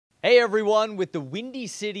Hey everyone, with the Windy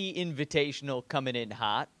City Invitational coming in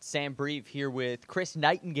hot, Sam Brief here with Chris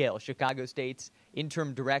Nightengale, Chicago State's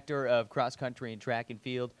interim director of cross country and track and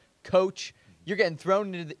field. Coach, you're getting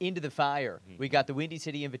thrown into the fire. We got the Windy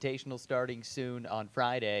City Invitational starting soon on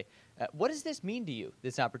Friday. What does this mean to you,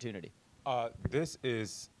 this opportunity? This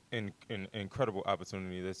is an incredible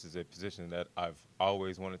opportunity. This is a position that I've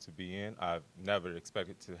always wanted to be in. I've never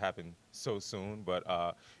expected it to happen so soon, but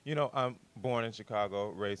I'm born in Chicago,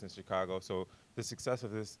 raised in Chicago, so the success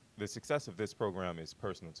of this program is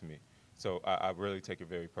personal to me. So I really take it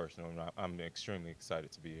very personal, and I'm extremely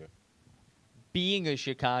excited to be here. Being a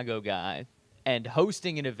Chicago guy and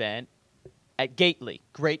hosting an event at Gately,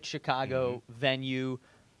 great Chicago venue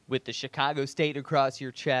with the Chicago State across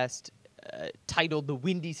your chest, titled the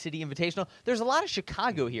Windy City Invitational. There's a lot of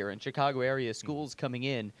Chicago here and Chicago area schools coming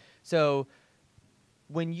in. So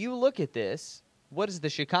when you look at this, what does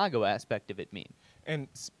the Chicago aspect of it mean? And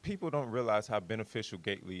people don't realize how beneficial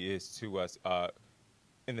Gately is to us.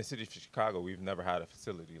 In the city of Chicago, we've never had a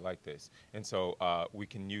facility like this. And so we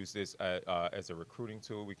can use this as a recruiting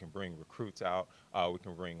tool. We can bring recruits out. We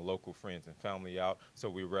can bring local friends and family out.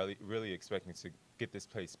 So we're really expecting to get this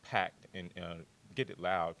place packed and get it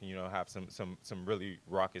loud, have some really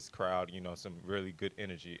raucous crowd, some really good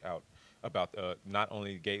energy out about not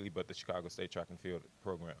only Gately, but the Chicago State Track and Field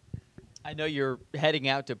program. I know you're heading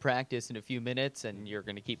out to practice in a few minutes, and you're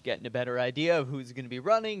going to keep getting a better idea of who's going to be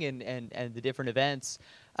running and the different events.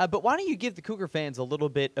 But why don't you give the Cougar fans a little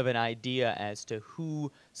bit of an idea as to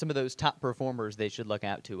who some of those top performers they should look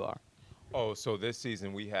out to are? Oh, so this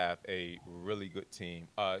season we have a really good team.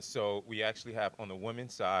 So we actually have, on the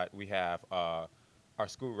women's side, we have our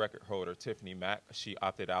school record holder, Tiffany Mack. She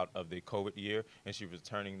opted out of the COVID year, and she's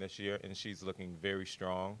returning this year, and she's looking very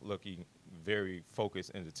strong, looking very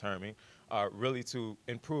focused and determined, really to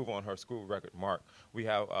improve on her school record mark. We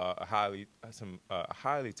have a highly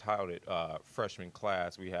touted freshman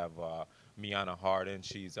class. We have Miana Harden.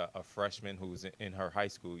 She's a freshman who's in her high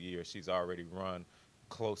school year. She's already run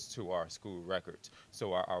close to our school records.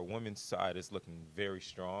 So our women's side is looking very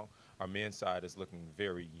strong. Our men's side is looking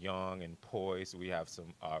very young and poised. We have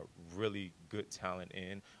some really good talent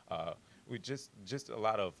in. We just a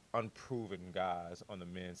lot of unproven guys on the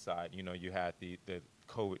men's side. You had the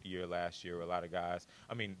COVID year last year. A lot of guys.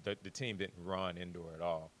 I mean, the team didn't run indoor at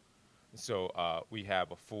all. So we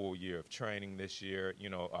have a full year of training this year.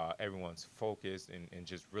 Everyone's focused and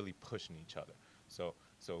just really pushing each other. So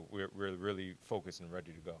we're really focused and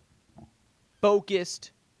ready to go.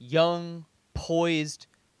 Focused, young, poised.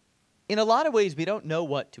 In a lot of ways, we don't know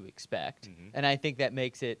what to expect, and I think that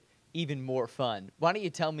makes it even more fun. Why don't you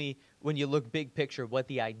tell me, when you look big picture, what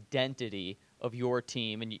the identity of your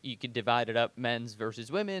team, and you could divide it up men's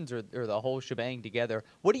versus women's or the whole shebang together,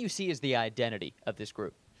 what do you see as the identity of this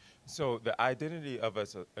group? So the identity of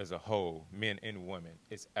us as a whole, men and women,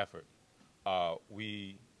 is effort.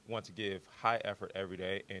 We want to give high effort every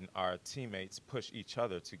day, and our teammates push each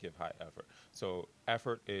other to give high effort. So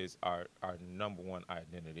effort is our number one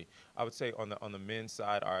identity. I would say on the men's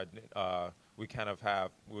side, we kind of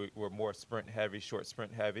we're more sprint heavy, short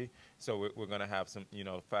sprint heavy. So we're going to have some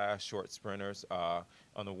fast short sprinters.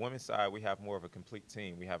 On the women's side, we have more of a complete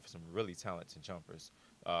team. We have some really talented jumpers.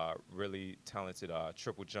 Really talented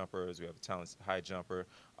triple jumpers. We have a talented high jumper.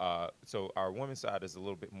 So our women's side is a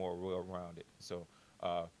little bit more well-rounded. So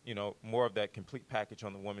more of that complete package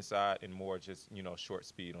on the women's side and more just, short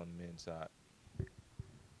speed on the men's side.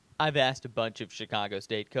 I've asked a bunch of Chicago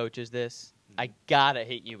State coaches this. I gotta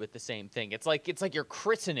hit you with the same thing. It's like you're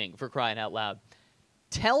christening, for crying out loud.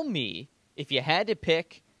 Tell me, if you had to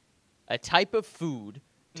pick a type of food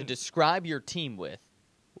to describe your team with,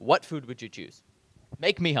 what food would you choose?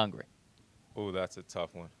 Make me hungry. Oh, that's a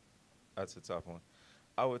tough one. That's a tough one.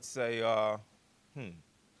 I would say,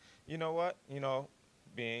 you know what?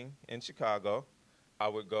 Being in Chicago, I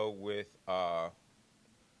would go with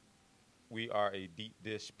we are a deep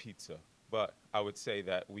dish pizza, but I would say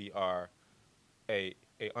that we are a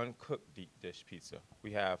uncooked deep dish pizza.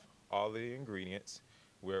 We have all the ingredients.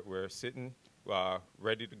 We're sitting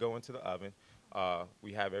ready to go into the oven.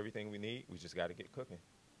 We have everything we need. We just got to get cooking.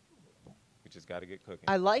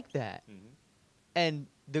 I like that. And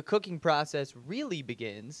the cooking process really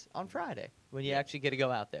begins on Friday when you actually get to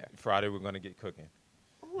go out there. Friday, we're going to get cooking.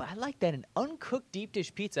 Oh, I like that. An uncooked deep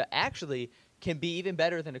dish pizza actually can be even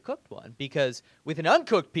better than a cooked one, because with an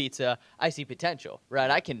uncooked pizza, I see potential, right?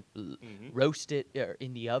 I can roast it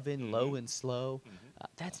in the oven, low and slow.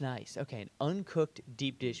 That's nice. Okay, an uncooked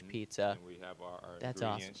deep dish pizza. And we have our That's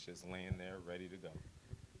ingredients awesome. just laying there ready to go.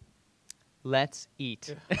 Let's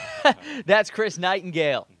eat. That's Chris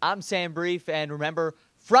Nightengale. I'm Sam Brief, and remember,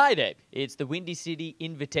 Friday, it's the Windy City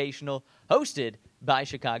Invitational hosted by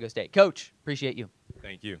Chicago State. Coach, appreciate you.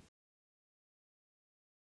 Thank you.